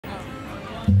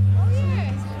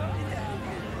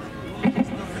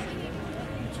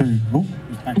2. Oh,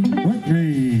 it's back. 3.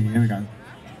 Here we go.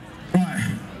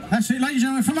 Right, that's it, ladies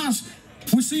and gentlemen, from us.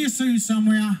 We'll see you soon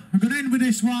somewhere. We're going to end with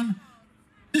this one.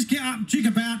 Just get up, jig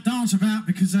about, dance about,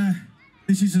 because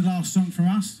this is the last song from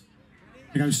us.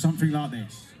 It goes something like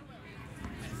this.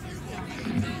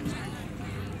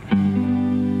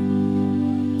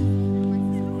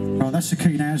 Right, that's the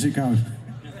key now as it goes.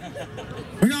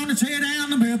 We're going to tear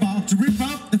down the mailbox, to rip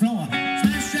up the floor,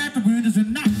 smash out the windows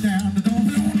and knock down the door.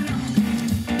 We're on the rock.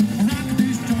 Rock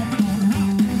this jumping on the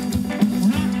rock.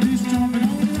 Rock this jumping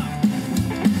on the rock.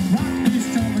 Rock this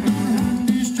jumping on the rock.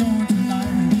 This joint tonight.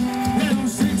 Well,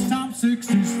 6 times 6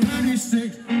 is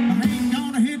 36. I ain't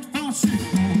gonna hit for 6.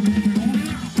 We're on the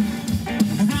rock.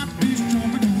 Rock this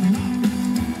jumping on the rock.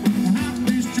 Rock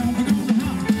this jumping on the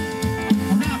rock.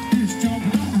 Rock this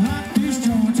jumping on the rock. This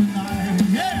joint tonight.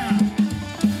 Yeah.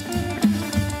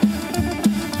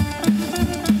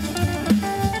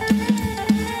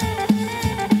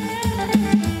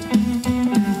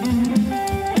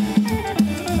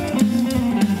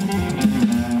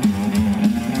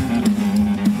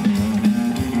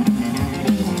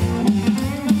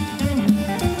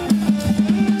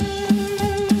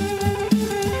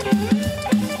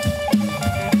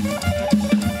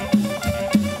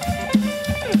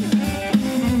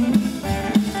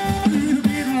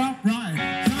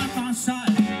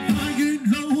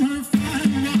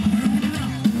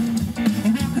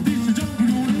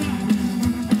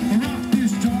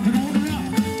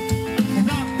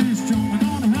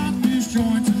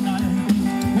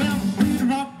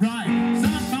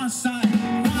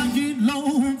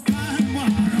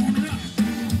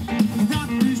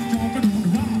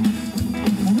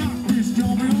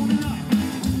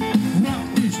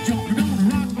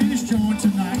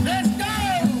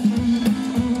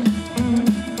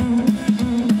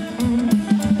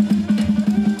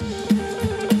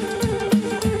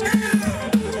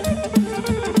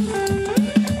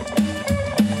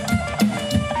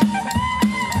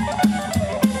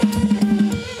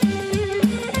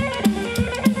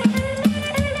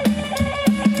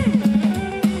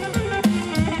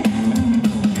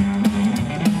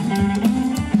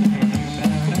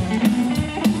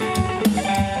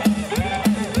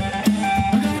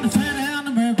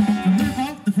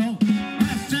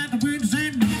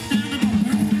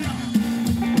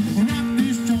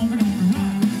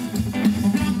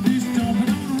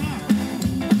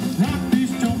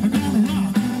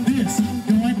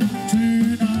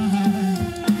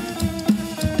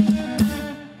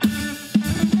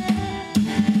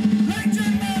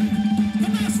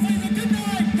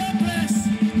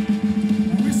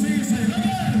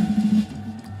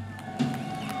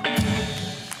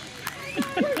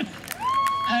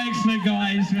 Excellent,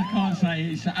 guys. I can't say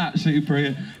it's absolutely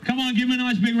brilliant. Come on, give them a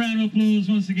nice big round of applause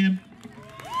once again.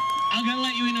 I'm going to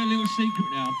let you in a little secret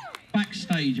now.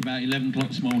 Backstage about 11 o'clock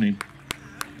this morning,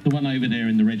 the one over there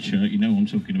in the red shirt, you know what I'm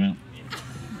talking about.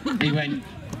 He went,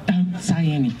 "Don't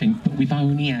say anything, but we've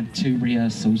only had 2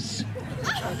 rehearsals."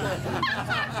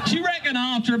 Do you reckon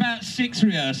after about 6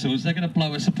 rehearsals, they're going to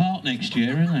blow us apart next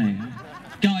year, aren't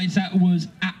they? Guys, that was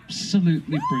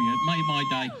absolutely brilliant. Made my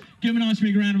day. Give them a nice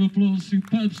big round of applause.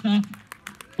 Superb stuff.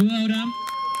 Well done.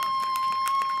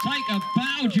 Take a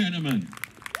bow, gentlemen.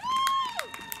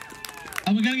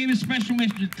 And we're going to give a special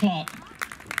message to Clark,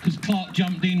 because Clark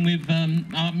jumped in with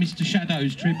our Mr.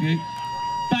 Shadow's tribute.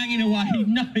 Banging away.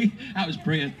 No, that was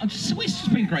brilliant. It's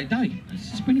just been a great day. It's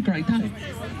just been a great day.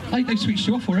 They switched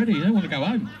you off already. They don't want to go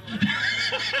home.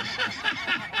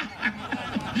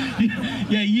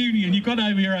 Yeah, Union, you've gone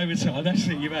over your overtime. That's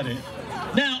it, you've had it.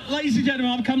 Now, ladies and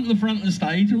gentlemen, I've come to the front of the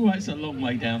stage. Oh, it's a long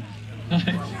way down.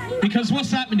 Because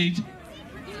what's happening is,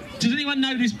 does anyone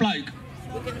know this bloke?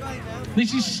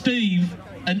 This is Steve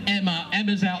and Emma.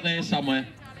 Emma's out there somewhere.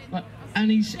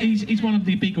 And he's one of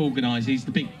the big organisers. He's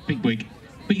the big wig.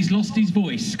 But he's lost his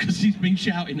voice because he's been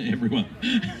shouting at everyone.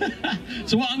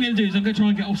 So what I'm going to do is I'm going to try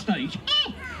and get off stage.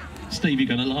 Oh! Steve, you're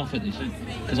going to laugh at this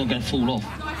because I'm going to fall off.